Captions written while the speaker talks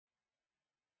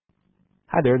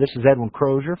Hi there, this is Edwin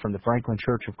Crozier from the Franklin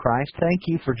Church of Christ. Thank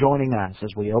you for joining us as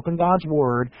we open God's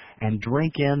Word and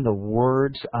drink in the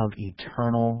words of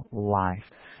eternal life.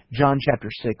 John chapter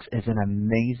 6 is an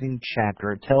amazing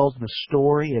chapter. It tells the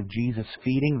story of Jesus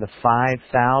feeding the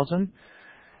 5,000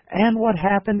 and what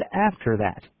happened after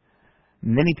that.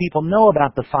 Many people know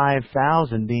about the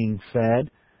 5,000 being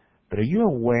fed, but are you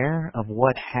aware of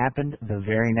what happened the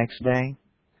very next day?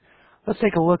 Let's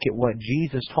take a look at what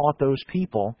Jesus taught those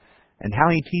people and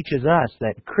how He teaches us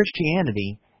that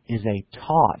Christianity is a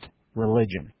taught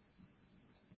religion.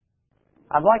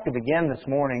 I'd like to begin this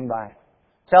morning by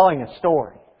telling a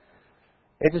story.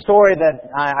 It's a story that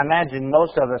I imagine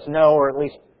most of us know, or at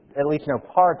least know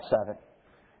parts of it.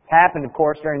 It happened, of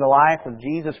course, during the life of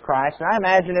Jesus Christ, and I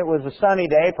imagine it was a sunny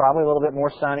day, probably a little bit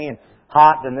more sunny and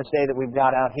hot than this day that we've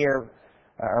got out here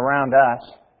around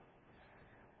us.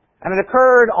 And it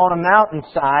occurred on a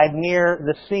mountainside near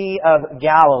the Sea of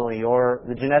Galilee, or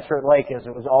the Gennesaret Lake as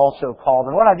it was also called.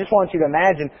 And what I just want you to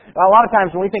imagine, a lot of times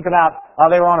when we think about,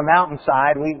 they were on a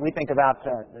mountainside, we think about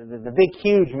the big,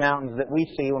 huge mountains that we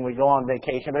see when we go on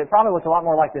vacation, but it probably looks a lot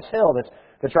more like this hill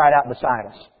that's right out beside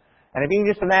us. And if you can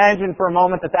just imagine for a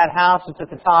moment that house that's at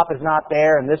the top is not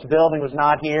there, and this building was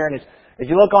not here, and as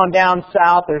you look on down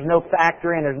south, there's no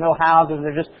factory and there's no houses.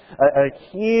 There's just a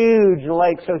huge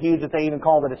lake, so huge that they even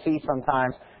called it a sea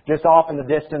sometimes, just off in the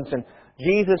distance. And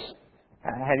Jesus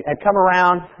had come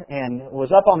around and was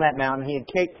up on that mountain. He had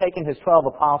taken His 12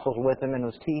 apostles with Him and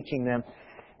was teaching them.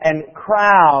 And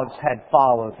crowds had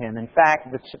followed Him. In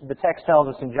fact, the text tells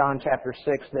us in John chapter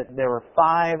 6 that there were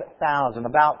 5,000,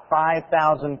 about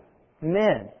 5,000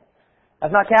 men.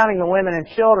 That's not counting the women and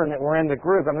children that were in the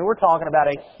group. I mean, we're talking about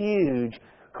a huge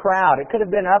crowd. It could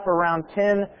have been up around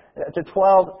 10 to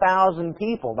 12,000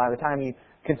 people by the time you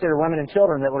consider women and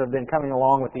children that would have been coming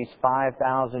along with these 5,000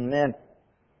 men.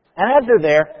 And as they're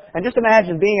there, and just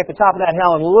imagine being at the top of that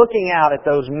hill and looking out at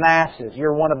those masses.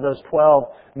 You're one of those 12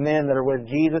 men that are with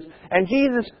Jesus. And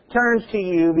Jesus turns to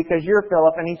you because you're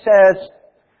Philip, and He says,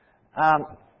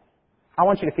 I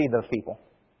want you to feed those people.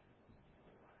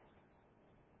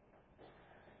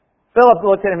 Philip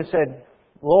looked at Him and said,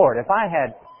 Lord, if I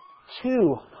had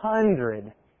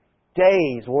 200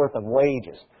 days worth of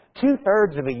wages,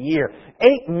 2/3 of a year,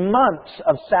 8 months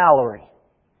of salary,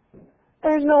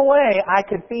 there's no way I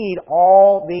could feed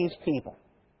all these people.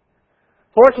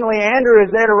 Fortunately, Andrew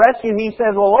is there to rescue him. He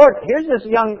says, well, Lord, here's this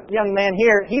young man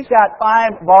here. He's got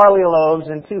 5 barley loaves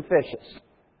and 2 fishes.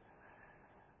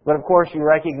 But of course, you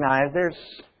recognize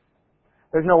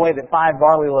there's no way that 5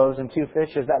 barley loaves and 2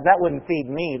 fishes, that wouldn't feed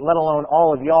me, let alone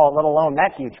all of y'all, let alone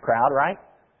that huge crowd, right?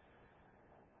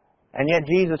 And yet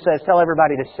Jesus says, tell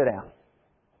everybody to sit down.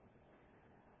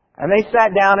 And they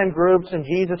sat down in groups, and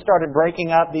Jesus started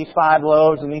breaking up these 5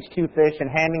 loaves and these 2 fish and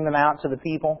handing them out to the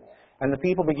people. And the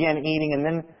people began eating, and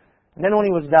then when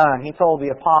He was done, He told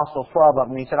the apostles, 12 of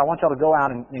them, He said, I want y'all to go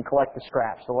out and collect the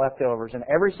scraps, the leftovers. And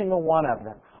every single one of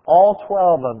them, all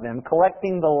 12 of them,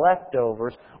 collecting the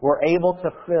leftovers, were able to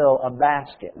fill a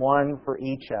basket, one for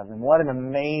each of them. What an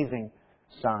amazing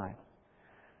sign.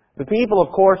 The people, of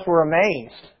course, were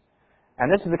amazed.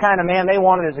 And this is the kind of man they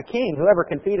wanted as a king. Whoever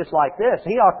can feed us like this,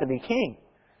 he ought to be king.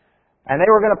 And they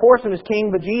were going to force Him as king,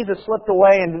 but Jesus slipped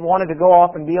away and wanted to go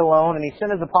off and be alone. And He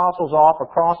sent His apostles off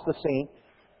across the sea.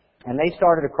 And they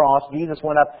started across. Jesus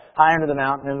went up high into the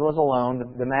mountain and was alone.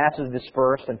 The masses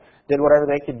dispersed and did whatever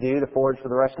they could do to forage for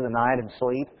the rest of the night and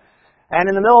sleep. And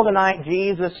in the middle of the night,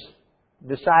 Jesus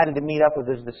decided to meet up with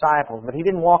His disciples. But He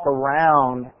didn't walk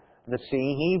around the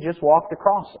sea. He just walked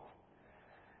across it.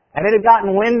 And it had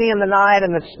gotten windy in the night,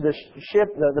 and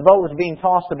the boat was being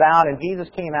tossed about, and Jesus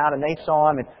came out, and they saw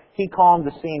Him, and He calmed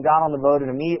the sea and got on the boat, and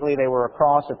immediately they were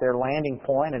across at their landing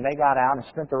point, and they got out and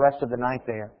spent the rest of the night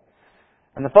there.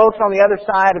 And the folks on the other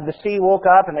side of the sea woke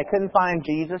up and they couldn't find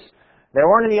Jesus. There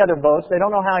weren't any other boats. They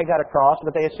don't know how He got across,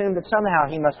 but they assumed that somehow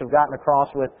He must have gotten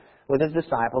across with His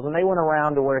disciples. And they went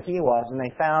around to where He was and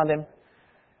they found Him.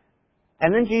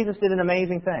 And then Jesus did an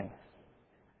amazing thing.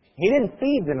 He didn't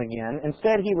feed them again.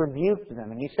 Instead, He rebuked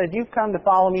them. And He said, you've come to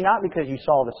follow Me not because you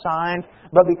saw the signs,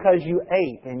 but because you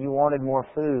ate and you wanted more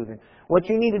food. And what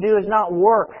you need to do is not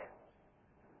work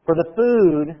for the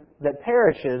food that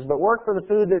perishes, but work for the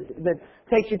food that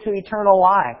takes you to eternal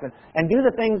life. And do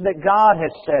the things that God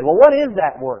has said. Well, what is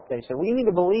that work? They said, well, you need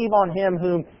to believe on Him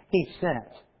whom He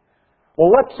sent. Well,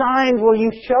 what signs will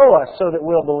you show us so that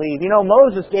we'll believe? You know,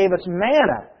 Moses gave us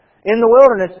manna in the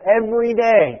wilderness every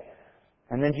day.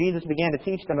 And then Jesus began to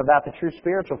teach them about the true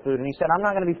spiritual food. And He said, I'm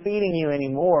not going to be feeding you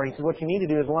anymore. He said, what you need to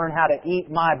do is learn how to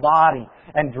eat My body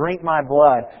and drink My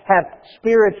blood. Have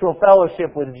spiritual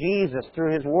fellowship with Jesus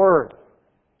through His Word.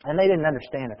 And they didn't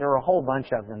understand it. There were a whole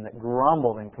bunch of them that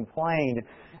grumbled and complained.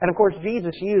 And of course,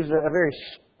 Jesus used a very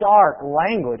stark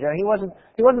language. I mean,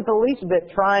 he wasn't the least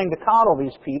bit trying to coddle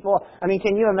these people. I mean,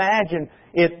 can you imagine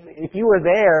if you were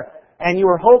there and you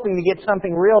were hoping to get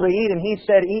something real to eat, and he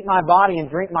said, "Eat my body and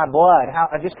drink my blood"?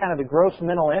 Just kind of the gross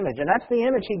mental image. And that's the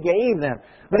image he gave them.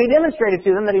 But he demonstrated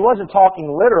to them that he wasn't talking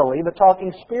literally, but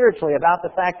talking spiritually about the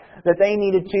fact that they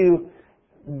needed to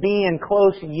be in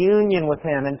close union with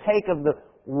him and take of the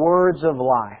words of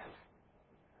life.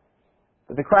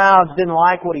 But the crowds didn't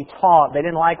like what he taught. They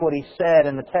didn't like what he said.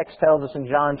 And the text tells us in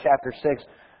John chapter 6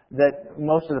 that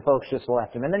most of the folks just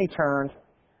left him. And then he turned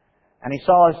and he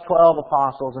saw his 12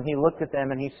 apostles and he looked at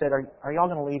them and he said, Are y'all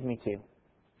going to leave me too?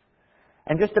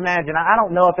 And just imagine, I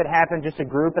don't know if it happened just a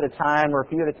group at a time or a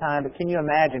few at a time, but can you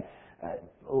imagine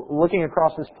looking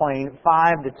across this plain,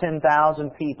 5,000 to 10,000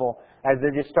 people as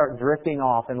they just start drifting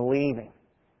off and leaving.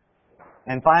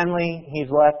 And finally, he's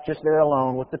left just there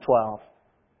alone with the 12.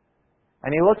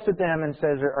 And he looks at them and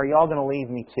says, Are y'all going to leave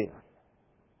me too?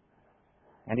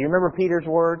 And do you remember Peter's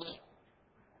words?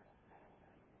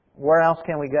 Where else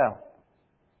can we go?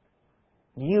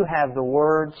 You have the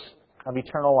words of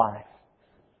eternal life.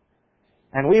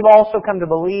 And we've also come to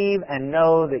believe and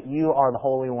know that you are the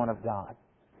Holy One of God.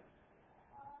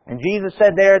 And Jesus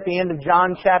said there at the end of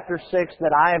John chapter 6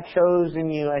 that I have chosen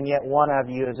you and yet one of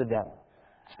you is a devil.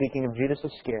 Speaking of Judas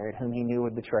Iscariot, whom he knew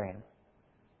would betray him.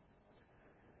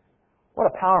 What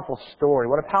a powerful story.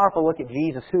 What a powerful look at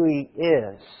Jesus, who He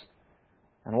is,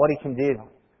 and what He can do.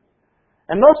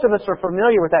 And most of us are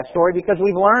familiar with that story because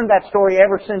we've learned that story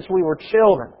ever since we were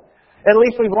children. At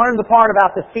least we've learned the part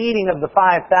about the feeding of the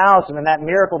 5,000 and that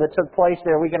miracle that took place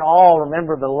there. We can all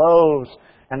remember the loaves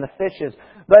and the fishes.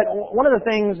 But one of the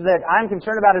things that I'm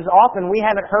concerned about is often we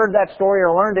haven't heard that story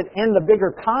or learned it in the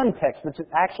bigger context that it's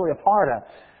actually a part of.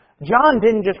 John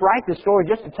didn't just write this story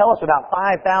just to tell us about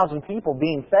 5,000 people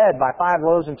being fed by 5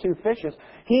 loaves and 2 fishes.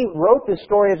 He wrote this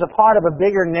story as a part of a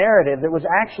bigger narrative that was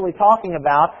actually talking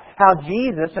about how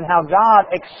Jesus and how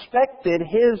God expected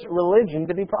His religion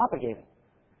to be propagated.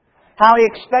 How He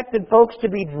expected folks to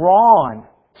be drawn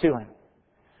to Him.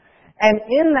 And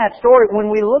in that story, when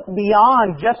we look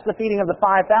beyond just the feeding of the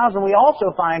 5,000, we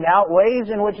also find out ways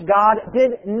in which God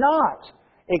did not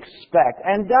expect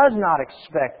and does not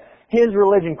expect His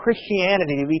religion,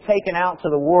 Christianity, to be taken out to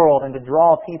the world and to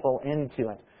draw people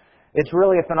into it. It's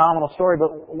really a phenomenal story,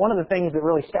 but one of the things that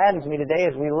really saddens me today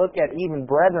as we look at even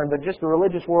brethren, but just the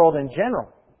religious world in general,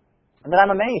 that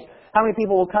I'm amazed how many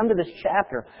people will come to this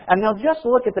chapter and they'll just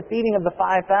look at the feeding of the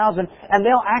 5,000 and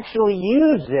they'll actually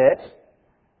use it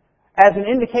as an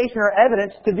indication or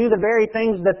evidence to do the very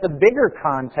things that the bigger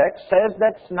context says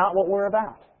that's not what we're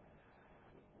about.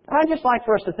 And I'd just like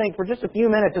for us to think for just a few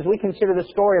minutes as we consider this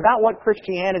story about what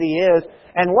Christianity is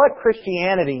and what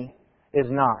Christianity is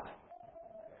not.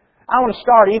 I want to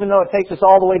start, even though it takes us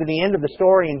all the way to the end of the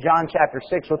story in John chapter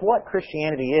 6, with what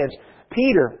Christianity is.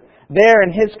 Peter, there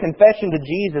in his confession to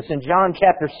Jesus in John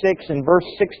chapter 6 and verse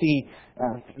 68,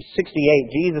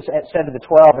 Jesus said to the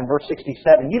 12 in verse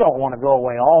 67, "You don't want to go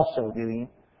away also, do you?"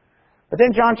 But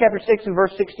then John chapter 6 and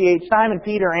verse 68, Simon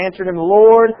Peter answered him,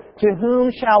 "Lord, to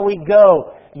whom shall we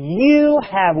go? You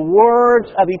have words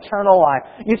of eternal life."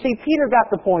 You see, Peter got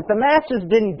the point. The masses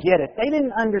didn't get it. They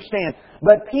didn't understand.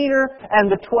 But Peter and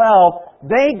the 12,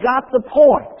 they got the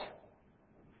point.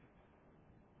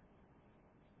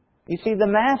 You see, the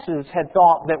masses had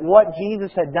thought that what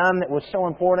Jesus had done that was so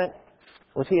important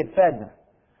was He had fed them.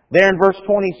 There in verse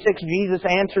 26, Jesus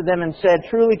answered them and said,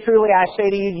 "Truly, truly, I say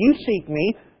to you, you seek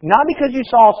me, not because you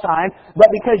saw signs, but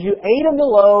because you ate of the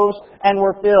loaves and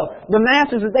were filled." The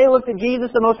masses, as they looked at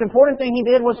Jesus, the most important thing He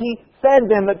did was He fed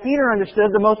them. But Peter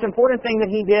understood the most important thing that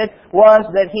He did was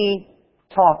that He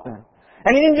taught them.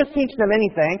 And He didn't just teach them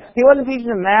anything. He wasn't teaching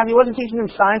them math. He wasn't teaching them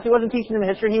science. He wasn't teaching them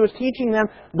history. He was teaching them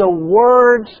the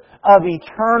words of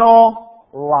eternal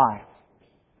life.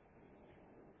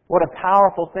 What a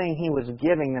powerful thing He was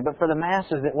giving them. But for the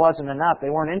masses, it wasn't enough. They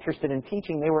weren't interested in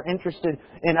teaching. They were interested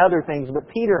in other things. But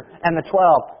Peter and the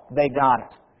 12, they got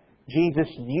it. Jesus,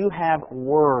 you have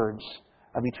words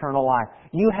of eternal life.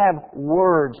 You have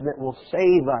words that will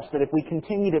save us. That if we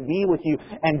continue to be with you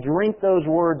and drink those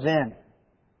words in,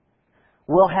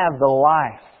 we'll have the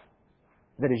life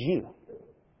that is you,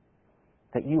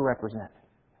 that you represent.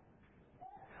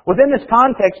 Within this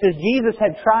context, as Jesus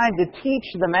had tried to teach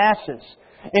the masses,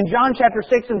 in John chapter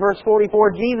 6 and verse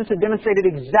 44, Jesus had demonstrated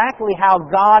exactly how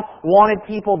God wanted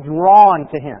people drawn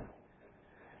to Him.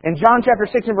 In John chapter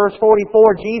 6 and verse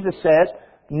 44, Jesus says,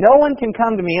 "No one can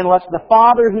come to me unless the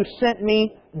Father who sent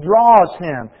me draws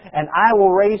him, and I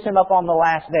will raise him up on the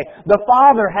last day. The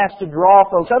Father has to draw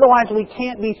folks, otherwise we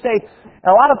can't be saved.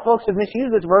 A lot of folks have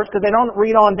misused this verse because they don't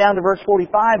read on down to verse 45,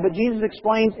 but Jesus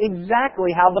explains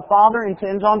exactly how the Father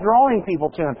intends on drawing people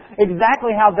to Him.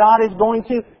 Exactly how God is going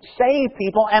to save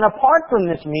people, and apart from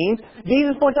this means,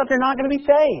 Jesus points out they're not going to be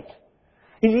saved.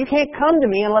 You can't come to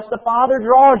me unless the Father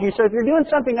draws you. So if you're doing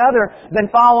something other than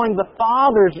following the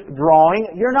Father's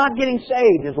drawing, you're not getting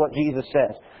saved, is what Jesus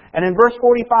says. And in verse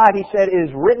 45, He said, it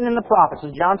is written in the prophets.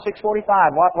 This is John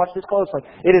 6:45. Watch this closely.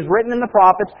 It is written in the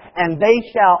prophets, and they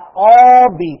shall all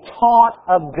be taught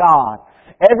of God.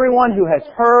 Everyone who has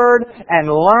heard and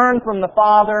learned from the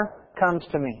Father comes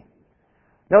to me.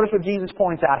 Notice what Jesus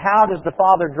points out. How does the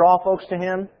Father draw folks to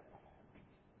Him?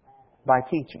 By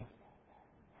teaching.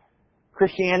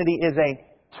 Christianity is a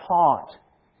taught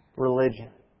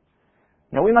religion.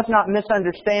 Now, we must not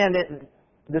misunderstand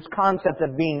this concept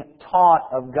of being taught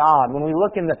of God. When we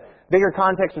look in the bigger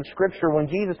context of Scripture, when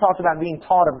Jesus talks about being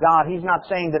taught of God, He's not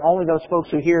saying that only those folks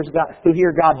who hear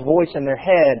God's voice in their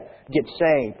head get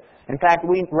saved. In fact,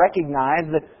 we recognize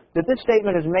that this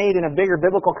statement is made in a bigger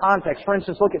biblical context. For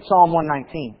instance, look at Psalm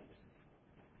 119.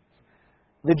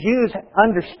 The Jews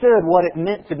understood what it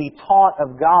meant to be taught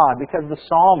of God because the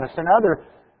psalmist and other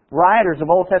writers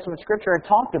of Old Testament Scripture had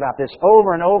talked about this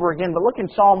over and over again. But look in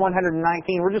Psalm 119.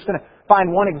 We're just going to find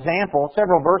one example,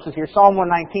 several verses here. Psalm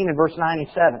 119 and verse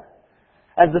 97.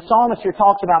 As the psalmist here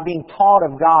talks about being taught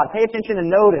of God, pay attention and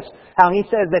notice how he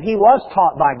says that he was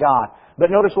taught by God. But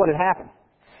notice what had happened.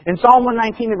 In Psalm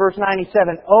 119 and verse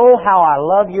 97, oh, how I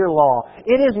love your law.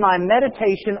 It is my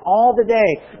meditation all the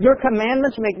day. Your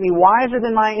commandments make me wiser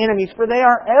than my enemies, for they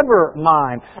are ever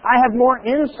mine. I have more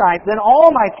insight than all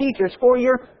my teachers, for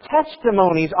your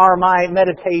testimonies are my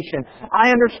meditation. I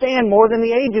understand more than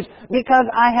the ages, because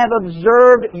I have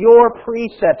observed your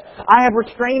precepts. I have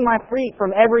restrained my feet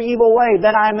from every evil way,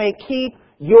 that I may keep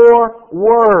your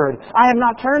word. I have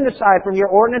not turned aside from your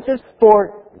ordinances,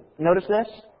 for, notice this,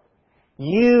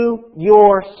 you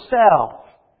yourself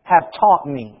have taught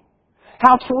me.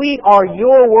 How sweet are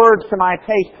your words to my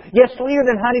taste, yes, sweeter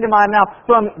than honey to my mouth.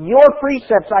 From your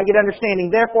precepts I get understanding,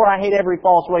 therefore I hate every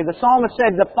false way. The psalmist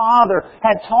said the Father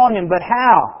had taught him, but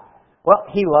how? Well,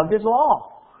 he loved His law.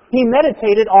 He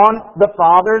meditated on the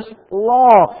Father's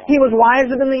law. He was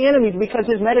wiser than the enemies because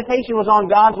his meditation was on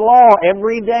God's law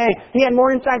every day. He had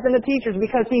more insight than the teachers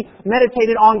because he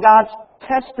meditated on God's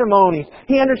testimonies.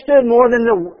 He understood more than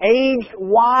the aged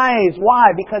wise.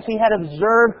 Why? Because he had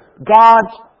observed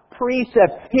God's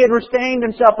precepts. He had restrained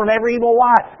himself from every evil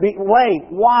way.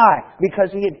 Why?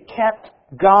 Because he had kept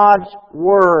God's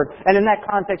Word. And in that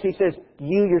context he says,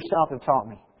 you yourself have taught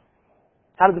me.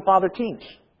 How did the Father teach?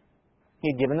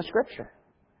 He had given the Scripture.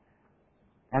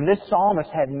 And this psalmist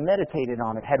had meditated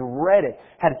on it, had read it,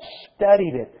 had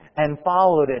studied it, and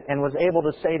followed it, and was able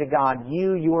to say to God,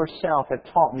 you yourself have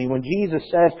taught me. When Jesus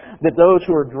says that those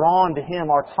who are drawn to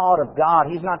Him are taught of God,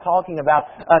 He's not talking about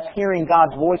us hearing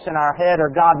God's voice in our head or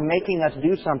God making us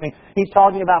do something. He's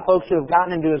talking about folks who have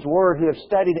gotten into His Word, who have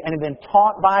studied and have been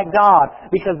taught by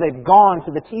God because they've gone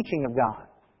to the teaching of God.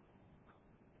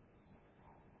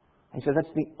 He says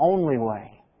that's the only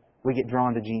way we get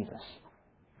drawn to Jesus.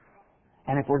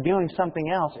 And if we're doing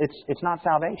something else, it's not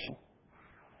salvation.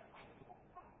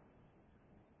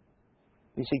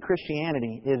 You see,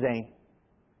 Christianity is a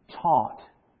taught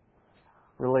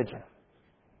religion.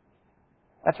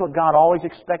 That's what God always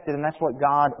expected, and that's what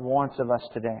God wants of us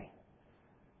today.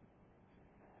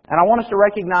 And I want us to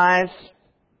recognize,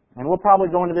 and we'll probably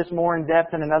go into this more in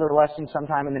depth in another lesson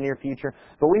sometime in the near future,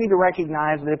 but we need to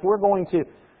recognize that if we're going to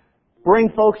bring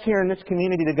folks here in this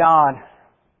community to God,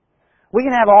 we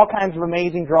can have all kinds of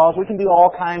amazing draws. We can do all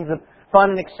kinds of fun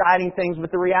and exciting things, but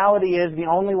the reality is the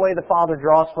only way the Father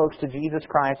draws folks to Jesus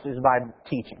Christ is by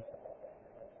teaching.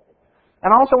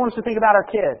 And I also want us to think about our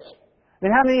kids. I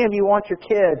mean, how many of you want your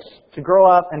kids to grow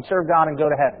up and serve God and go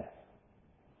to heaven?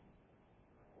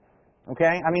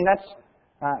 Okay? I mean,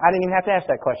 I didn't even have to ask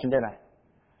that question, did I?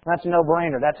 That's a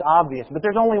no-brainer. That's obvious. But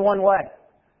there's only one way.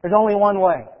 There's only one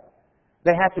way.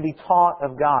 They have to be taught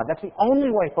of God. That's the only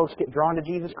way folks get drawn to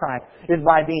Jesus Christ, is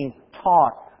by being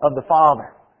taught of the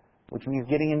Father, which means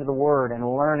getting into the Word and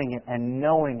learning it and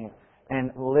knowing it and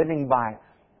living by it.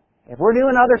 If we're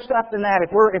doing other stuff than that,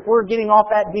 if we're getting off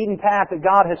that beaten path that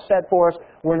God has set for us,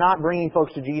 we're not bringing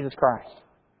folks to Jesus Christ.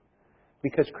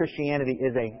 Because Christianity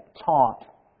is a taught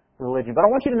religion. But I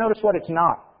want you to notice what it's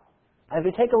not. As we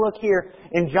take a look here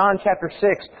in John chapter 6,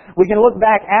 we can look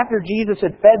back after Jesus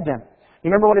had fed them. You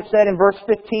remember what it said in verse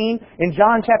 15? In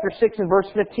John chapter 6 and verse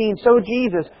 15, so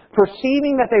Jesus,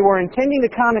 perceiving that they were intending to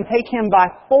come and take Him by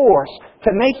force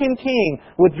to make Him king,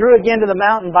 withdrew again to the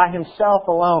mountain by Himself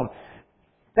alone.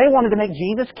 They wanted to make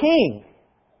Jesus king.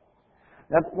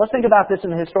 Now, let's think about this in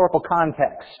the historical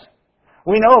context.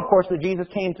 We know, of course, that Jesus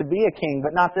came to be a king,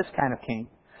 but not this kind of king.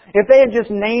 If they had just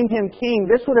named Him king,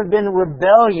 this would have been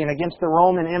rebellion against the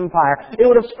Roman Empire. It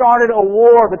would have started a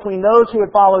war between those who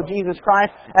would follow Jesus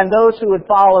Christ and those who would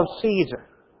follow Caesar.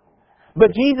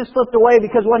 But Jesus slipped away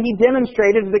because what He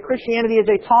demonstrated is that Christianity is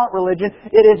a taught religion.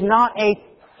 It is not a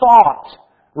thought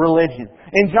religion.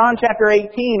 In John chapter 18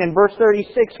 and verse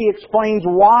 36, He explains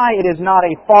why it is not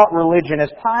a thought religion. As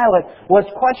Pilate was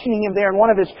questioning Him there in one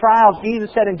of His trials,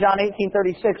 Jesus said in John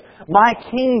 18:36, "My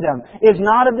kingdom is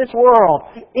not of this world.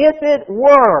 If it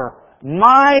were,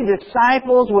 my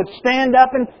disciples would stand up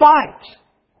and fight,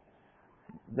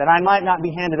 that I might not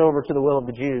be handed over to the will of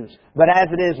the Jews. But as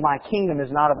it is, my kingdom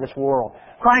is not of this world."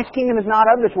 Christ's kingdom is not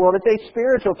of this world. It's a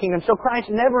spiritual kingdom. So Christ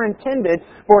never intended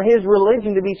for His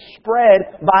religion to be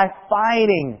spread by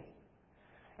fighting.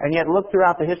 And yet look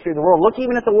throughout the history of the world. Look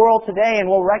even at the world today and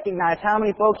we'll recognize how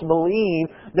many folks believe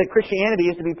that Christianity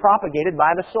is to be propagated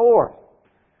by the sword.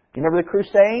 You remember the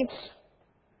Crusades?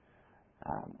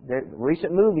 The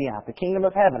recent movie out, The Kingdom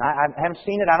of Heaven. I haven't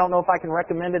seen it. I don't know if I can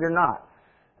recommend it or not.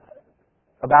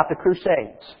 About the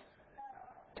Crusades.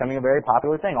 Becoming a very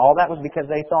popular thing. All that was because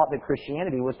they thought that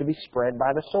Christianity was to be spread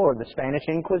by the sword. The Spanish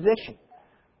Inquisition.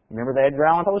 Remember the Edgar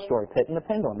Allan Poe story, Pitt and the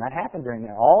Pendulum. That happened during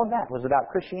there. All of that was about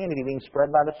Christianity being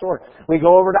spread by the sword. We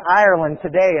go over to Ireland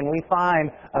today and we find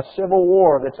a civil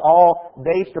war that's all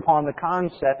based upon the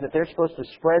concept that they're supposed to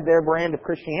spread their brand of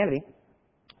Christianity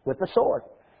with the sword.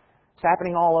 It's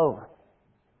happening all over.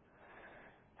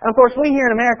 And of course, we here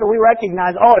in America, we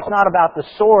recognize, it's not about the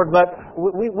sword, but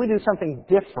we do something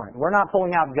different. We're not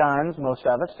pulling out guns, most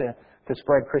of us, to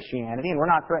spread Christianity, and we're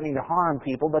not threatening to harm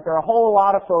people, but there are a whole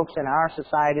lot of folks in our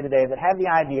society today that have the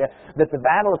idea that the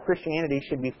battle of Christianity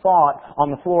should be fought on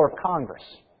the floor of Congress.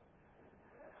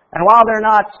 And while they're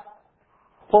not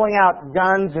pulling out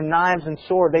guns and knives and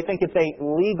sword, they think it's a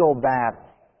legal battle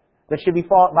that should be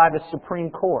fought by the Supreme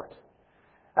Court.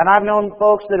 And I've known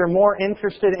folks that are more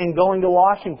interested in going to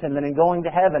Washington than in going to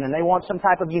heaven. And they want some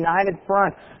type of united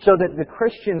front so that the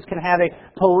Christians can have a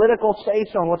political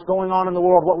say-so on what's going on in the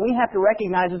world. What we have to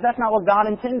recognize is that's not what God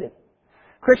intended.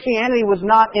 Christianity was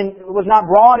not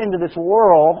brought into this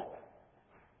world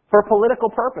for political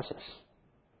purposes.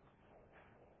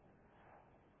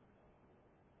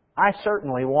 I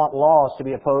certainly want laws to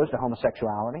be opposed to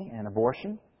homosexuality and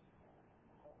abortion.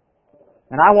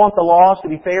 And I want the laws to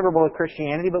be favorable to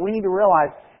Christianity, but we need to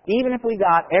realize, even if we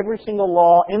got every single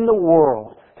law in the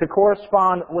world to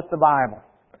correspond with the Bible,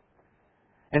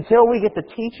 until we get the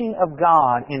teaching of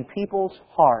God in people's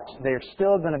hearts, they're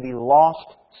still going to be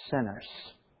lost sinners.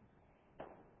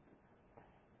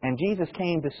 And Jesus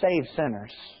came to save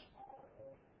sinners,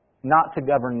 not to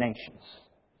govern nations.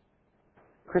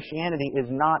 Christianity is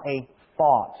not a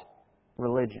thought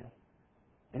religion.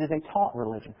 It is a taught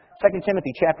religion. 2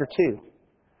 Timothy chapter 2.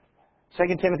 2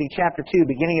 Timothy chapter 2,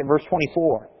 beginning at verse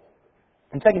 24.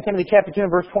 In 2 Timothy chapter 2 and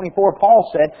verse 24,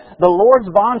 Paul said, "The Lord's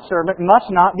bondservant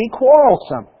must not be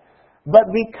quarrelsome,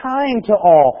 but be kind to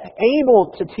all,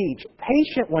 able to teach,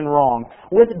 patient when wrong,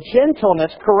 with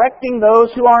gentleness correcting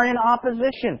those who are in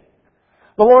opposition."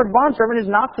 The Lord's bondservant is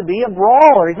not to be a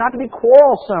brawler. He's not to be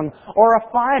quarrelsome or a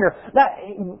fighter.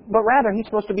 But rather, he's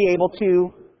supposed to be able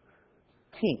to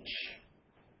teach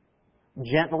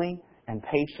gently and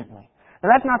patiently. Now,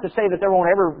 that's not to say that there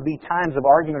won't ever be times of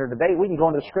argument or debate. We can go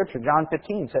into the Scripture.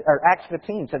 Acts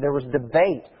 15 said there was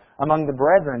debate among the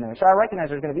brethren there. So I recognize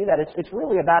there's going to be that. It's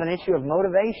really about an issue of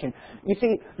motivation. You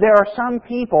see, there are some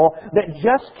people that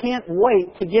just can't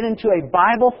wait to get into a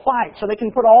Bible fight so they can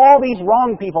put all these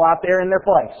wrong people out there in their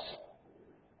place.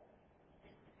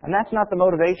 And that's not the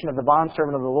motivation of the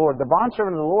bondservant of the Lord. The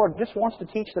bondservant of the Lord just wants to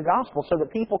teach the gospel so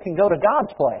that people can go to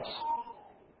God's place.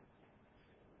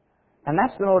 And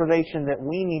that's the motivation that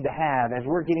we need to have as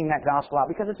we're getting that gospel out,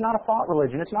 because it's not a thought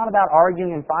religion. It's not about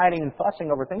arguing and fighting and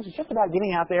fussing over things. It's just about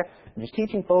getting out there and just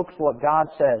teaching folks what God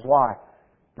says. Why?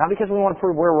 Not because we want to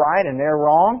prove we're right and they're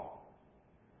wrong,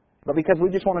 but because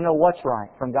we just want to know what's right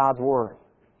from God's Word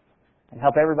and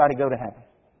help everybody go to heaven.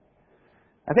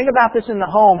 Now think about this in the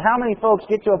home. How many folks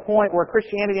get to a point where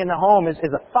Christianity in the home is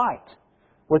a fight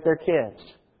with their kids?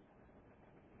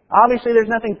 Obviously, there's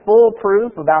nothing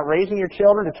foolproof about raising your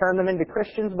children to turn them into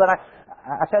Christians, but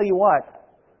I tell you what,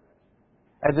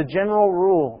 as a general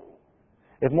rule,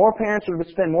 if more parents would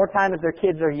spend more time as their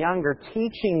kids are younger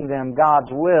teaching them God's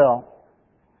will,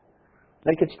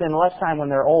 they could spend less time when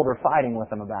they're older fighting with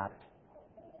them about it.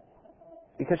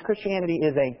 Because Christianity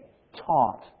is a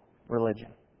taught religion.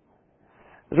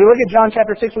 As we look at John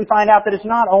chapter 6, we find out that it's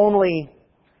not only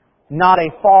not a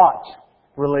fought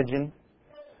religion,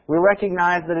 we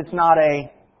recognize that it's not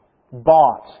a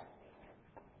bought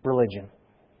religion.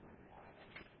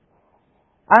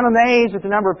 I'm amazed at the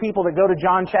number of people that go to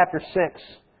John chapter 6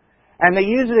 and they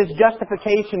use it as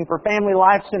justification for family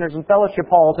life centers and fellowship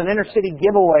halls and inner city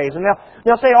giveaways. And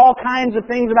they'll say all kinds of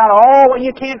things about, well,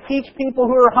 you can't teach people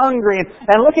who are hungry.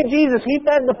 And look at Jesus, He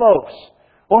fed the folks.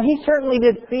 Well, He certainly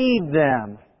did feed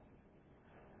them.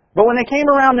 But when they came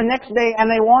around the next day and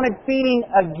they wanted feeding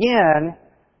again,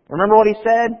 remember what He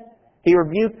said? He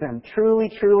rebuked them. Truly,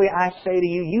 truly, I say to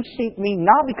you, you seek me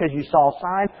not because you saw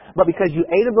signs, but because you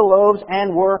ate of the loaves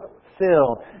and were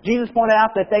filled. Jesus pointed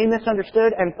out that they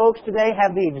misunderstood, and folks today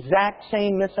have the exact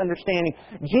same misunderstanding.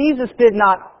 Jesus did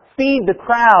not feed the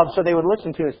crowd so they would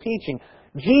listen to His teaching.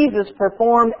 Jesus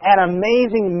performed an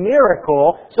amazing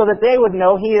miracle so that they would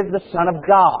know He is the Son of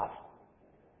God.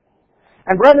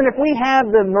 And brethren, if we have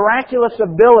the miraculous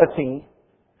ability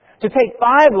to take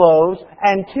 5 loaves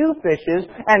and 2 fishes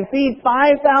and feed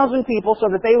 5,000 people so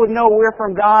that they would know we're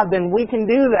from God, then we can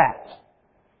do that.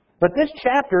 But this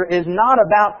chapter is not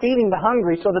about feeding the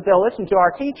hungry so that they'll listen to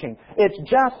our teaching. It's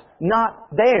just not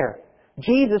there.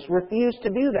 Jesus refused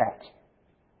to do that.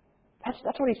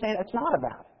 That's what He's saying it's not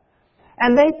about.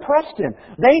 And they pressed Him.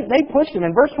 They pushed Him.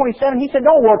 In verse 27, He said,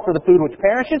 don't work for the food which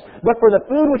perishes, but for the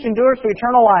food which endures to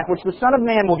eternal life, which the Son of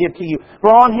Man will give to you.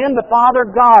 For on Him the Father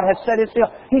God has set His seal.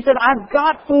 He said, I've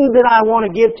got food that I want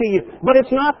to give to you, but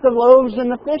it's not the loaves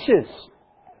and the fishes.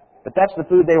 But that's the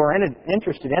food they were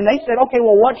interested in. They said, okay,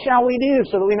 well, what shall we do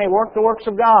so that we may work the works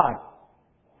of God?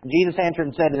 And Jesus answered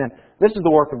and said to them, this is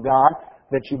the work of God,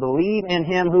 that you believe in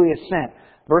Him who He has sent.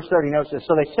 Verse 30 notes this.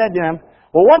 So they said to Him,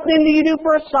 well, what then do you do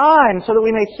for a sign so that we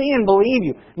may see and believe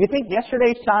you? You think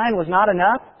yesterday's sign was not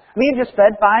enough? We had just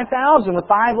fed 5,000 with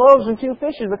 5 loaves and 2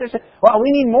 fishes. But they said, well,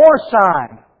 we need more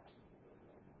sign.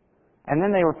 And then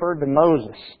they referred to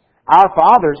Moses. Our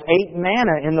fathers ate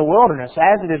manna in the wilderness.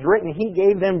 As it is written, He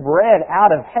gave them bread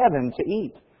out of heaven to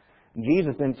eat. And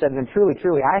Jesus then said to them, truly,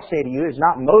 truly, I say to you, it is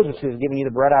not Moses who has given you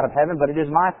the bread out of heaven, but it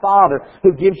is my Father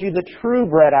who gives you the true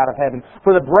bread out of heaven.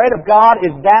 For the bread of God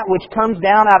is that which comes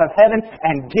down out of heaven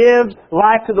and gives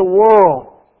life to the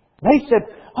world. They said,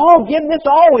 oh, give this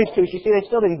always to us. You see, they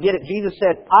still didn't get it. Jesus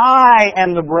said, I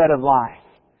am the bread of life.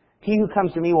 He who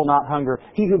comes to me will not hunger.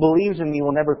 He who believes in me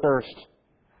will never thirst.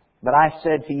 But I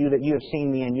said to you that you have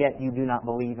seen me, and yet you do not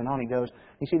believe. And on he goes.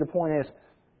 You see, the point is,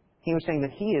 He was saying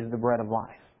that He is the bread of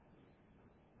life.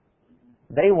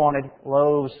 They wanted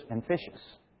loaves and fishes.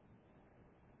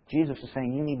 Jesus is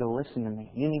saying, you need to listen to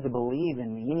me. You need to believe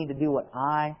in me. You need to do what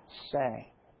I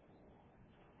say.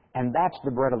 And that's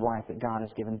the bread of life that God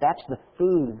has given. That's the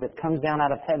food that comes down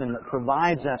out of heaven that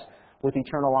provides us with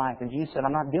eternal life. And Jesus said,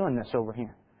 I'm not doing this over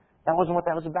here. That wasn't what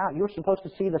that was about. You were supposed to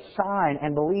see the sign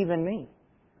and believe in me.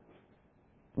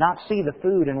 Not see the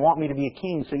food and want me to be a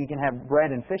king so you can have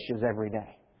bread and fishes every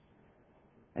day.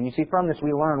 And you see, from this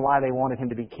we learn why they wanted Him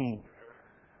to be king.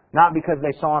 Not because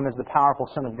they saw Him as the powerful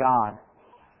Son of God,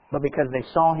 but because they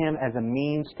saw Him as a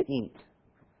means to eat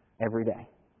every day.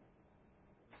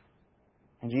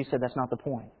 And Jesus said that's not the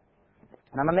point.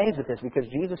 And I'm amazed at this because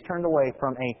Jesus turned away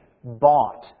from a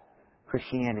bought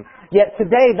Christianity. Yet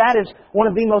today that is one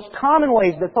of the most common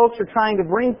ways that folks are trying to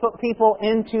bring people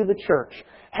into the church.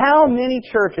 How many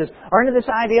churches are into this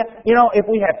idea, if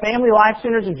we have family life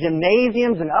centers and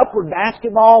gymnasiums and upward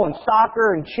basketball and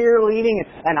soccer and cheerleading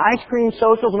and ice cream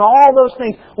socials and all those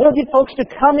things, we'll get folks to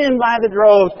come in by the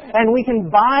droves and we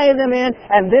can buy them in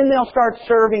and then they'll start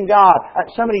serving God.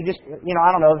 Somebody just,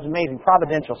 I don't know, it was amazing,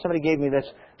 providential. Somebody gave me this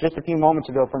just a few moments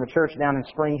ago from a church down in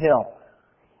Spring Hill.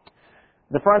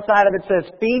 The front side of it says,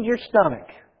 feed your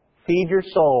stomach, feed your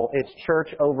soul. It's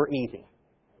church over easy.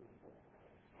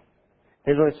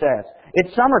 Here's what it says.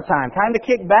 It's summertime. Time to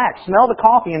kick back. Smell the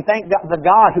coffee and thank the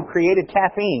God who created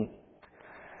caffeine.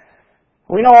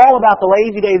 We know all about the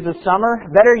lazy days of summer.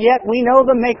 Better yet, we know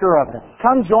the maker of them.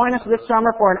 Come join us this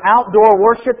summer for an outdoor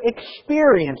worship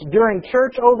experience during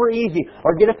Church Over Easy,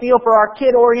 or get a feel for our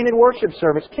kid-oriented worship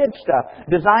service, kid stuff,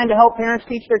 designed to help parents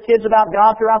teach their kids about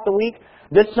God throughout the week.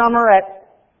 This summer at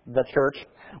the church,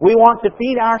 we want to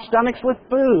feed our stomachs with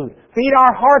food, feed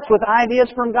our hearts with ideas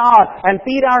from God, and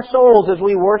feed our souls as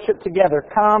we worship together.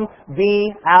 Come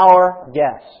be our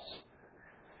guests.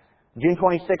 June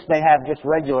 26th, they have just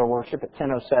regular worship at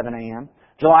 10:07 a.m.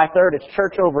 July 3rd, it's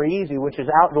Church Over Easy, which is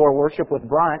outdoor worship with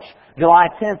brunch. July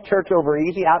 10th, Church Over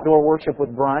Easy, outdoor worship with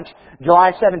brunch.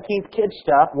 July 17th, Kids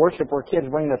Stuff, worship where kids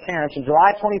bring their parents. And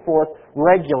July 24th,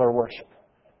 regular worship.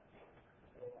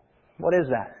 What is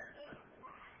that?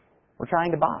 We're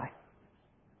trying to buy.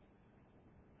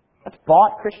 That's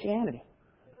bought Christianity.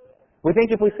 We think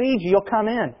if we feed you, you'll come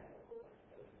in.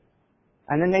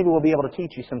 And then maybe we'll be able to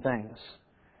teach you some things.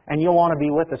 And you'll want to be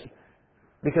with us.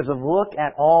 Because of look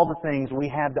at all the things we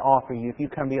have to offer you if you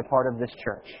come be a part of this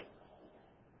church.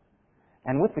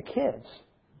 And with the kids.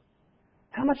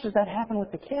 How much does that happen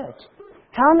with the kids?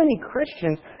 How many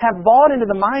Christians have bought into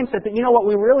the mindset that, you know what,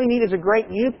 we really need is a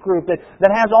great youth group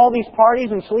that has all these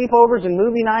parties and sleepovers and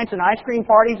movie nights and ice cream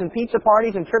parties and pizza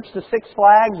parties and trips to Six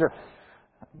Flags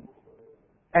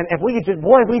and if we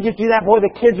just do that,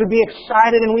 the kids would be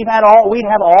excited and we'd have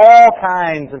all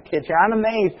kinds of kids here. I'm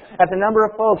amazed at the number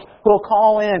of folks who will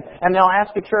call in and they'll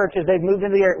ask the church as they've moved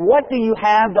into the area, what do you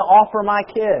have to offer my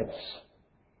kids?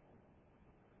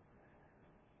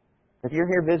 If you're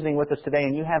here visiting with us today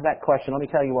and you have that question, let me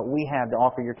tell you what we have to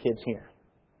offer your kids here.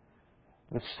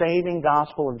 The saving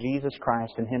gospel of Jesus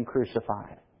Christ and Him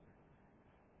crucified.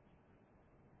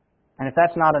 And if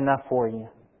that's not enough for you,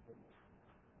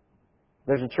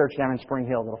 there's a church down in Spring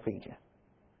Hill that'll feed you.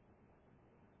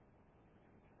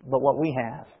 But what we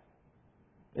have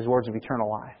is words of eternal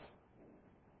life.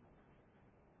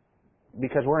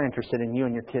 Because we're interested in you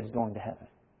and your kids going to heaven.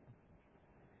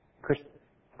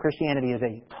 Christianity is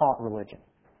a taught religion.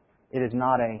 It is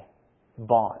not a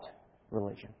bought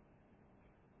religion.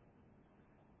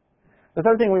 The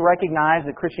third thing we recognize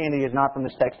that Christianity is not from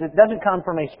this text. It doesn't come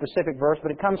from a specific verse, but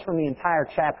it comes from the entire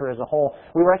chapter as a whole.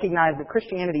 We recognize that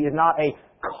Christianity is not a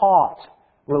caught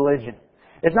religion.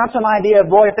 It's not some idea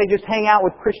of, boy, if they just hang out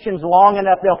with Christians long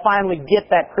enough, they'll finally get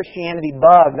that Christianity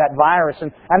bug, that virus, and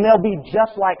they'll be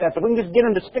just like us. If we can just get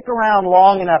them to stick around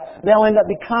long enough, they'll end up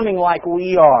becoming like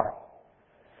we are.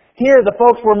 Here, the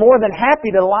folks were more than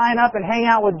happy to line up and hang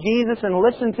out with Jesus and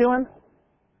listen to Him.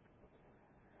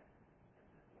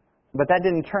 But that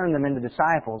didn't turn them into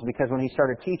disciples, because when He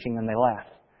started teaching them, they left.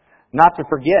 Not to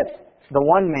forget the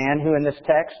one man who in this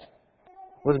text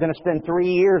was going to spend 3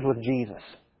 years with Jesus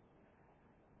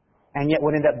and yet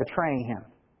would end up betraying Him.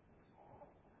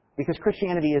 Because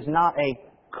Christianity is not a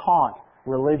caught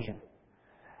religion.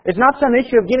 It's not some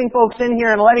issue of getting folks in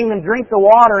here and letting them drink the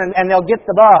water and they'll get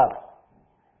the bug.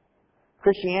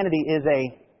 Christianity is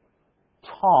a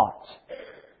taught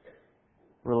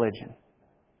religion.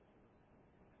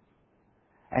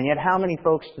 And yet how many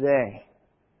folks today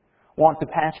want to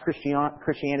pass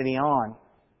Christianity on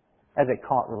as a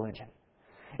caught religion?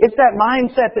 It's that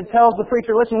mindset that tells the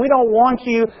preacher, listen, we don't want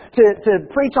you to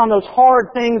preach on those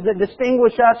hard things that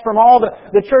distinguish us from all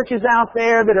the churches out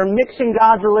there that are mixing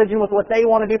God's religion with what they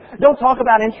want to do. Don't talk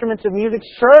about instruments of music.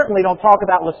 Certainly don't talk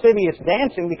about lascivious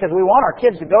dancing, because we want our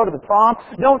kids to go to the prom.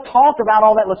 Don't talk about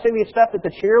all that lascivious stuff that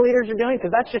the cheerleaders are doing,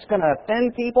 because that's just going to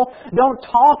offend people. Don't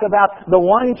talk about the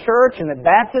one church and that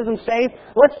baptism saves.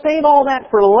 Let's save all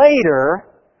that for later,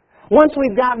 once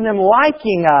we've gotten them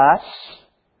liking us.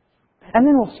 And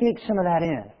then we'll sneak some of that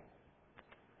in.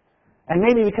 And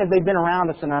maybe because they've been around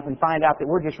us enough and find out that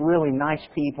we're just really nice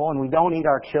people and we don't eat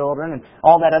our children and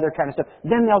all that other kind of stuff,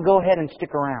 then they'll go ahead and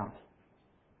stick around.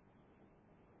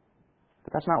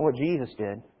 But that's not what Jesus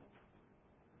did.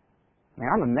 I mean,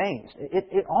 I'm amazed.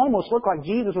 It almost looked like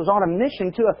Jesus was on a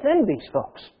mission to offend these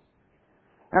folks.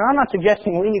 And I'm not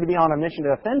suggesting we need to be on a mission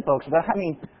to offend folks, but I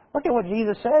mean, look at what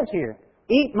Jesus says here.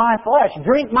 Eat my flesh,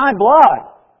 drink my blood.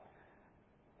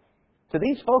 To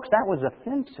these folks, that was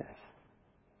offensive.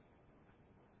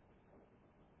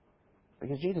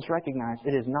 Because Jesus recognized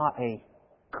it is not a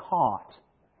caught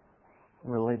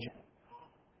religion.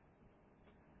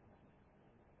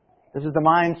 This is the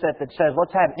mindset that says,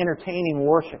 let's have entertaining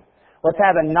worship. Let's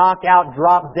have a knockout,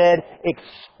 drop-dead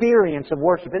experience of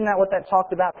worship. Isn't that what that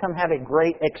talked about? Come have a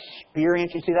great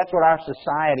experience. You see, that's what our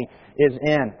society is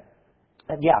in.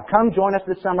 Yeah, come join us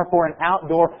this summer for an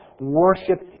outdoor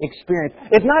worship experience.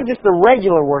 It's not just the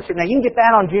regular worship. Now, you can get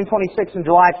that on June 26th and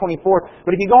July 24th.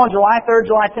 But if you go on July 3rd,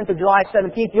 July 10th, or July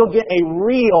 17th, you'll get a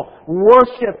real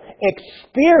worship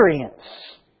experience.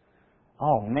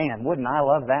 Oh, man, wouldn't I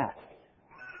love that?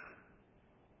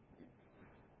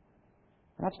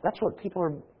 That's what people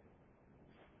are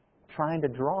trying to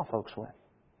draw folks with.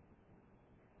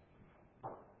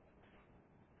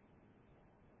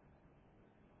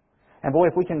 And boy,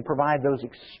 if we can provide those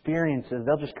experiences,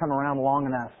 they'll just come around long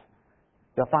enough.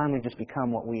 They'll finally just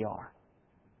become what we are.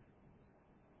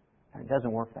 And it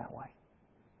doesn't work that way.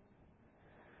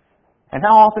 And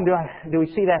how often do we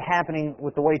see that happening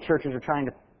with the way churches are trying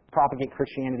to propagate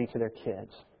Christianity to their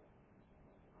kids.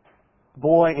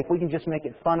 Boy, if we can just make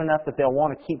it fun enough that they'll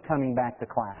want to keep coming back to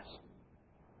class,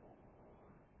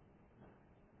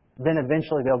 then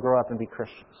eventually they'll grow up and be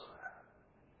Christians.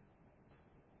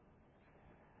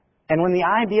 And when the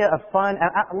idea of fun,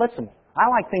 listen, I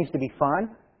like things to be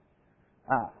fun.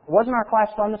 Wasn't our class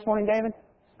fun this morning, David?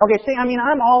 Okay, see,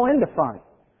 I'm all into fun.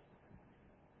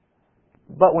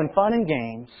 But when fun and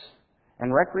games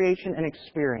and recreation and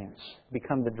experience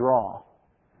become the draw,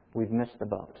 we've missed the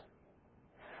boat.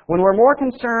 When we're more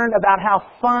concerned about how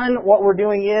fun what we're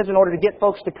doing is in order to get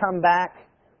folks to come back,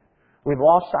 we've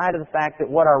lost sight of the fact that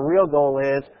what our real goal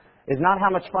is not how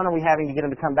much fun are we having to get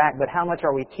them to come back, but how much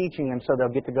are we teaching them so they'll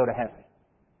get to go to heaven.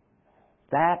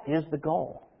 That is the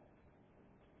goal.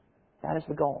 That is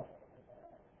the goal.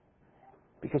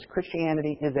 Because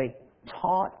Christianity is a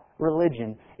taught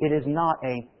religion. It is not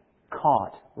a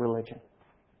caught religion.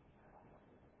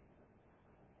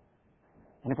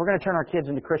 And if we're going to turn our kids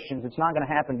into Christians, it's not going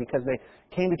to happen because they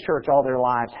came to church all their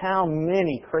lives. How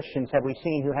many Christians have we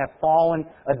seen who have fallen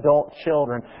adult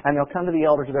children, and they'll come to the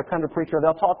elders, or they'll come to a preacher, or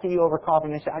they'll talk to you over coffee,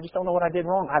 and they say, I just don't know what I did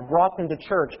wrong. I've brought them to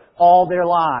church all their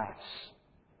lives.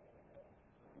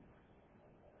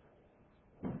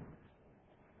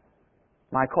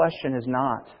 My question is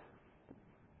not,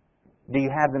 do you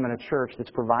have them in a church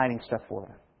that's providing stuff for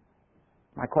them?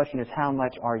 My question is, how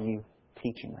much are you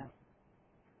teaching them?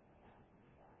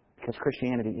 Because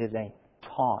Christianity is a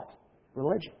taught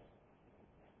religion.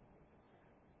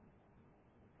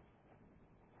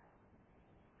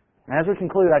 And as we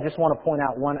conclude, I just want to point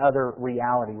out one other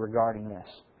reality regarding this.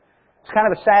 It's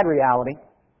kind of a sad reality,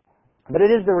 but it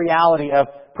is the reality of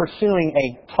pursuing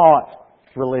a taught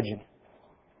religion.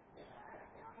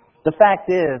 The fact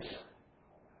is,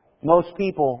 most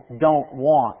people don't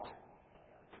want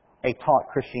a taught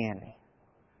Christianity.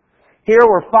 Here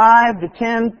were 5 to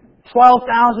 10,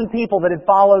 12,000 people that had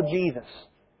followed Jesus.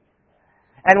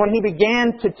 And when He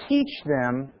began to teach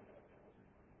them,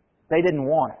 they didn't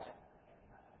want it.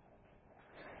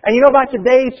 And you know, by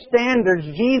today's standards,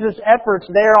 Jesus' efforts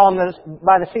there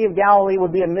by the Sea of Galilee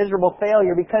would be a miserable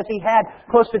failure because He had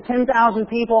close to 10,000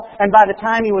 people, and by the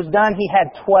time He was done, He had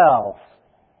 12.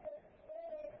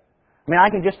 I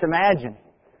can just imagine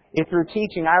if through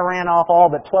teaching I ran off all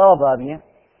but 12 of you,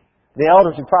 the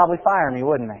elders would probably fire me,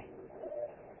 wouldn't they?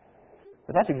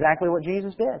 But that's exactly what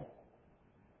Jesus did.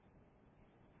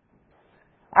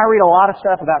 I read a lot of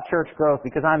stuff about church growth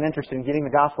because I'm interested in getting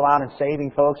the gospel out and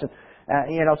saving folks. And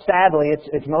sadly,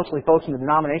 it's mostly folks in the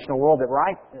denominational world that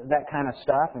write that kind of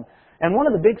stuff. And one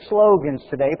of the big slogans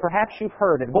today, perhaps you've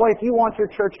heard it, boy, if you want your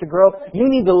church to grow, you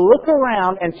need to look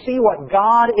around and see what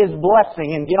God is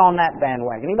blessing and get on that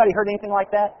bandwagon. Anybody heard anything like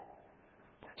that?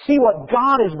 See what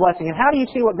God is blessing. And how do you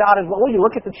see what God is blessing? Well, you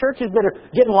look at the churches that are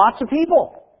getting lots of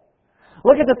people.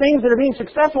 Look at the things that are being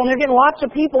successful, and they're getting lots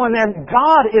of people in there.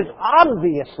 God is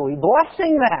obviously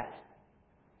blessing that.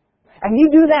 And you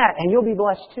do that, and you'll be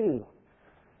blessed too.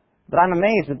 But I'm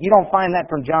amazed that you don't find that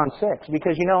from John 6,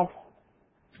 because,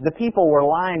 the people were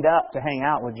lined up to hang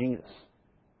out with Jesus.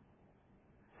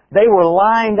 They were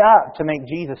lined up to make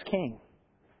Jesus king.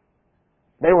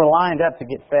 They were lined up to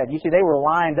get fed. You see, they were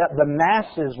lined up. The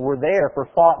masses were there for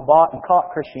fought, bought, and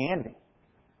caught Christianity.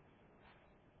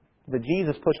 But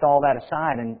Jesus pushed all that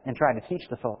aside and tried to teach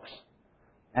the folks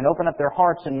and open up their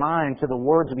hearts and minds to the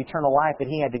words of eternal life that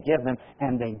He had to give them,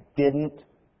 and they didn't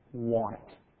want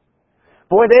it.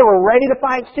 Boy, they were ready to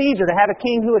fight Caesar to have a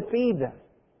king who would feed them.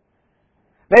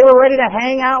 They were ready to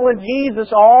hang out with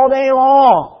Jesus all day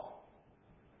long.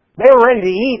 They were ready to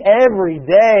eat every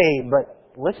day,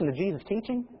 but listen to Jesus'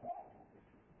 teaching?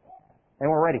 They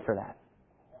weren't ready for that.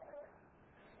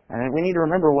 And we need to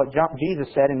remember what Jesus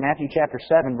said in Matthew chapter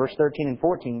 7, verse 13 and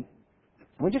 14.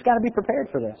 We just got to be prepared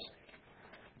for this.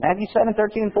 Matthew 7,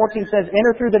 13 and 14 says,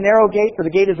 Enter through the narrow gate, for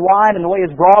the gate is wide, and the way is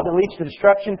broad that leads to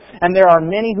destruction, and there are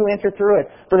many who enter through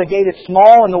it. For the gate is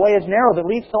small, and the way is narrow that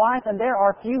leads to life, and there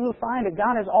are few who find it.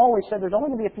 God has always said there's only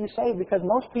going to be a few saved, because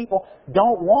most people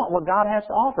don't want what God has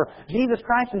to offer. Jesus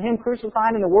Christ and Him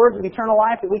crucified and the words of eternal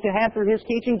life that we can have through His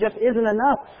teaching just isn't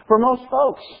enough for most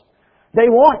folks. They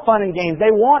want fun and games.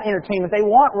 They want entertainment. They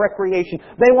want recreation.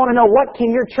 They want to know, what can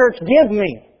your church give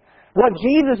me? What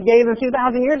Jesus gave them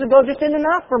 2,000 years ago just isn't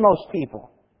enough for most people.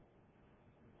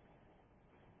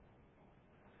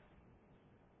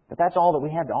 But that's all that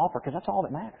we have to offer, because that's all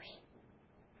that matters.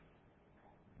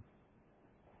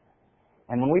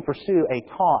 And when we pursue a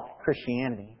taught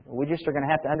Christianity, we just are going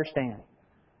to have to understand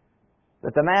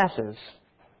that the masses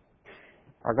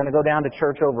are going to go down to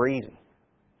church over easy.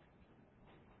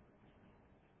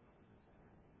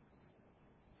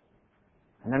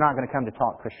 And they're not going to come to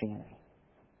taught Christianity.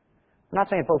 I'm not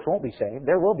saying folks won't be saved.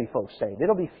 There will be folks saved.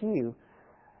 It'll be few.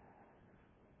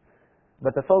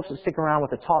 But the folks that stick around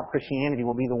with the taught Christianity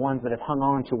will be the ones that have hung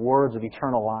on to words of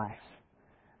eternal life.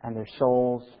 And their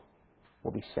souls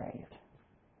will be saved.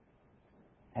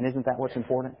 And isn't that what's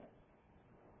important?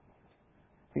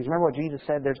 Because remember what Jesus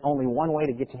said, there's only one way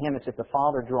to get to Him. It's if the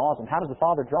Father draws Him. How does the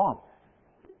Father draw Him?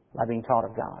 By being taught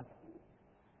of God.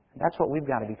 That's what we've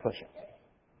got to be pushing.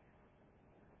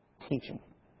 Teaching.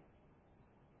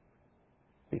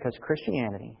 Because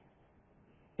Christianity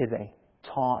is a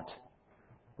taught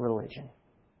religion.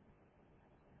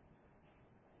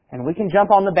 And we can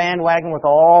jump on the bandwagon with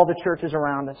all the churches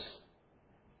around us.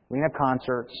 We can have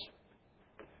concerts.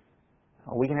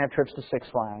 Or we can have trips to Six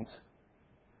Flags.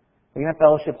 We can have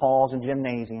fellowship halls and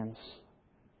gymnasiums.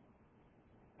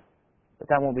 But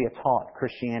that won't be a taught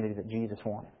Christianity that Jesus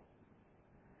wanted.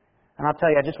 And I'll tell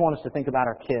you, I just want us to think about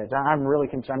our kids. I'm really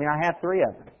concerned. I have 3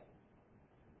 of them.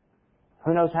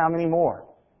 Who knows how many more?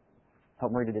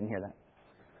 Hope Marita didn't hear that.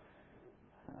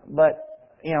 But,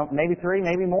 maybe 3,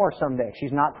 maybe more someday.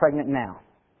 She's not pregnant now.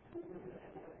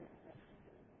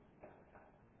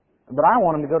 But I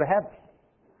want them to go to heaven.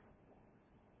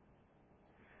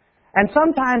 And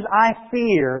sometimes I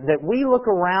fear that we look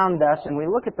around us and we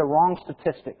look at the wrong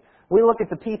statistic. We look at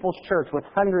the People's Church with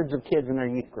hundreds of kids in their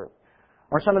youth group.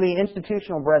 Or some of the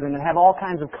institutional brethren that have all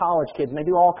kinds of college kids and they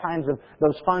do all kinds of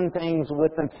those fun things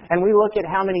with them. And we look at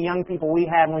how many young people we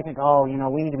have and we think,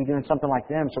 we need to be doing something like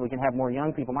them so we can have more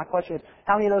young people. My question is,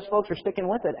 how many of those folks are sticking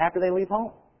with it after they leave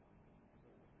home?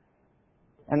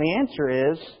 And the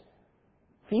answer is,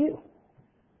 few.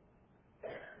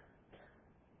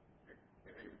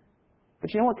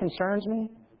 But you know what concerns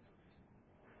me?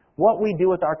 What we do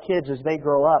with our kids as they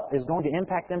grow up is going to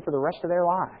impact them for the rest of their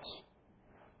lives.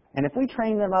 And if we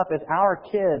train them up as our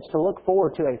kids to look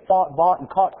forward to a fought, bought, and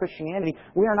caught Christianity,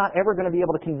 we are not ever going to be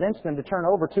able to convince them to turn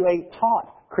over to a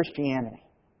taught Christianity.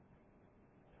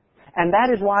 And that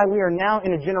is why we are now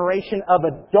in a generation of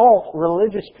adult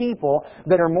religious people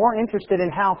that are more interested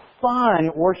in how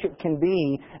fun worship can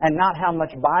be and not how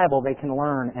much Bible they can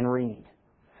learn and read.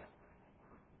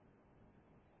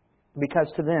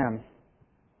 Because to them,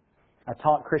 a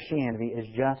taught Christianity is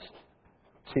just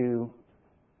too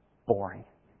boring.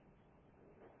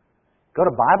 Go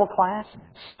to Bible class,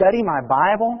 study my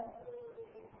Bible.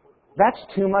 That's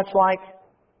too much like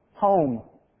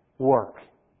homework.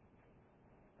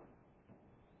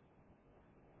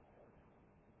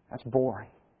 That's boring.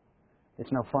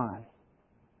 It's no fun.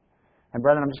 And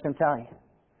brethren, I'm just going to tell you,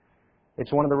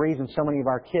 it's one of the reasons so many of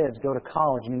our kids go to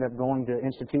college and end up going to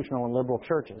institutional and liberal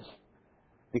churches.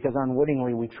 Because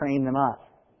unwittingly we train them up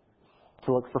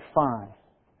to look for fun,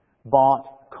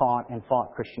 bought, caught, and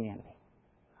fought Christianity.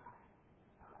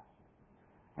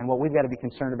 And what we've got to be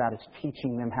concerned about is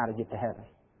teaching them how to get to heaven.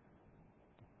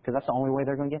 Because that's the only way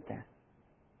they're going to get there.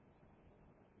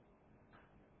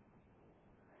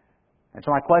 And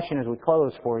so my question as we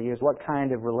close for you is, what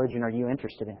kind of religion are you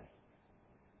interested in?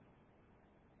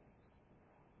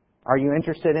 Are you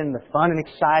interested in the fun and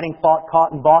exciting, fought,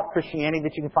 caught, and bought Christianity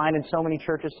that you can find in so many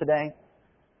churches today?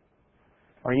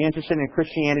 Are you interested in a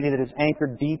Christianity that is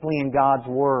anchored deeply in God's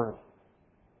Word?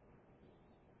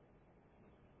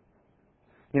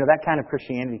 That kind of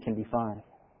Christianity can be fun.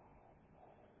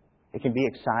 It can be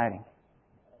exciting.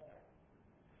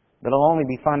 But it'll only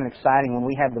be fun and exciting when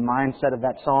we have the mindset of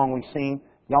that song we sing.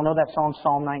 Y'all know that song,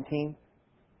 Psalm 19?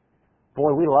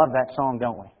 Boy, we love that song,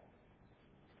 don't we?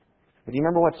 But do you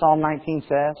remember what Psalm 19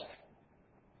 says?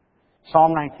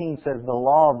 Psalm 19 says, "The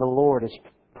law of the Lord is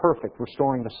perfect,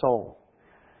 restoring the soul.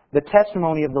 The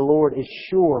testimony of the Lord is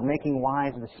sure, making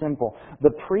wise the simple.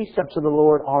 The precepts of the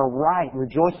Lord are right,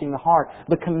 rejoicing the heart.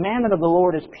 The commandment of the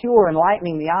Lord is pure,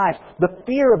 enlightening the eyes. The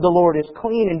fear of the Lord is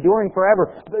clean, enduring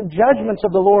forever. The judgments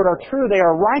of the Lord are true. They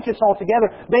are righteous altogether.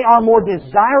 They are more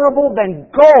desirable than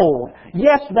gold.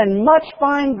 Yes, than much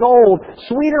fine gold.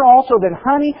 Sweeter also than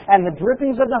honey and the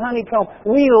drippings of the honeycomb."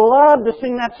 We love to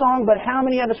sing that song, but how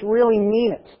many of us really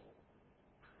mean it?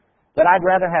 That I'd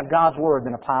rather have God's Word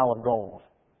than a pile of gold.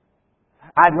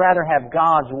 I'd rather have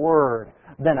God's Word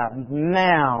than a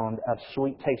mound of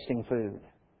sweet-tasting food.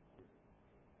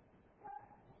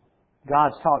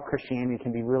 God's taught Christianity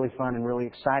can be really fun and really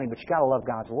exciting, but you've got to love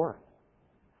God's Word.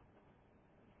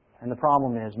 And the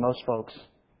problem is, most folks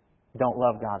don't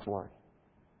love God's Word.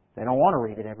 They don't want to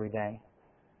read it every day.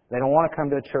 They don't want to come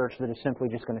to a church that is simply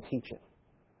just going to teach it.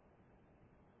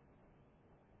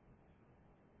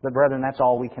 But brethren, that's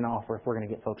all we can offer if we're going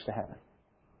to get folks to heaven.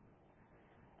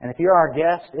 And if you're our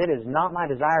guest, it is not my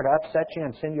desire to upset you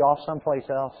and send you off someplace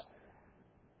else.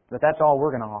 But that's all we're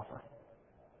going to offer.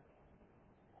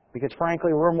 Because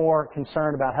frankly, we're more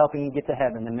concerned about helping you get to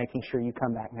heaven than making sure you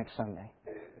come back next Sunday.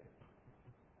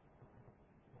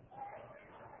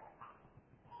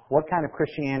 What kind of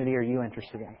Christianity are you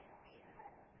interested in?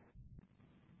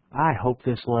 I hope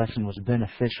this lesson was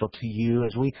beneficial to you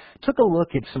as we took a look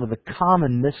at some of the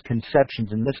common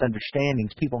misconceptions and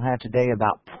misunderstandings people have today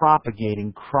about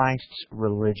propagating Christ's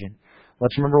religion.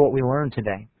 Let's remember what we learned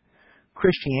today.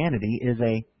 Christianity is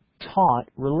a taught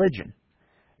religion.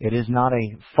 It is not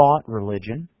a fought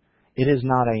religion. It is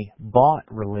not a bought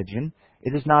religion.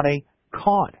 It is not a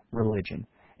caught religion.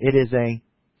 It is a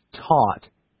taught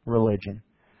religion.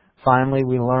 Finally,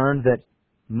 we learned that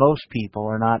most people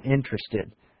are not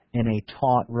interested in a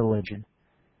taught religion.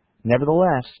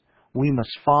 Nevertheless, we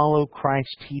must follow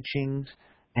Christ's teachings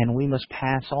and we must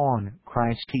pass on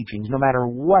Christ's teachings, no matter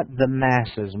what the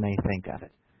masses may think of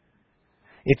it.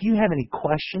 If you have any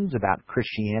questions about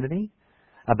Christianity,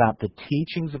 about the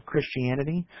teachings of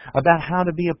Christianity, about how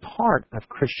to be a part of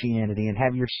Christianity and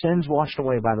have your sins washed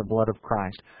away by the blood of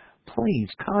Christ, please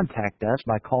contact us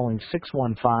by calling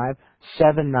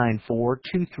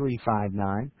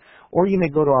 615-794-2359, or you may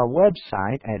go to our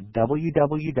website at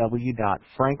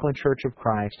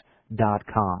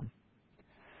www.franklinchurchofchrist.com.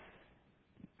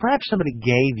 Perhaps somebody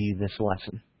gave you this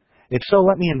lesson. If so,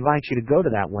 let me invite you to go to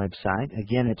that website.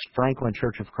 Again, it's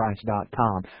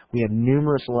franklinchurchofchrist.com. We have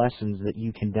numerous lessons that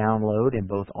you can download in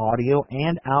both audio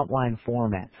and outline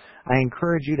format. I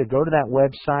encourage you to go to that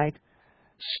website,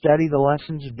 study the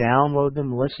lessons, download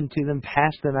them, listen to them,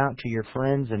 pass them out to your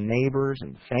friends and neighbors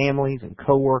and families and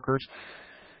coworkers.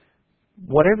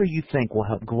 Whatever you think will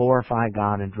help glorify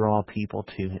God and draw people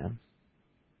to Him.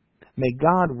 May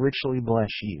God richly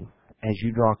bless you as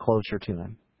you draw closer to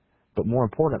Him. But more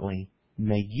importantly,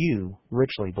 may you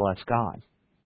richly bless God.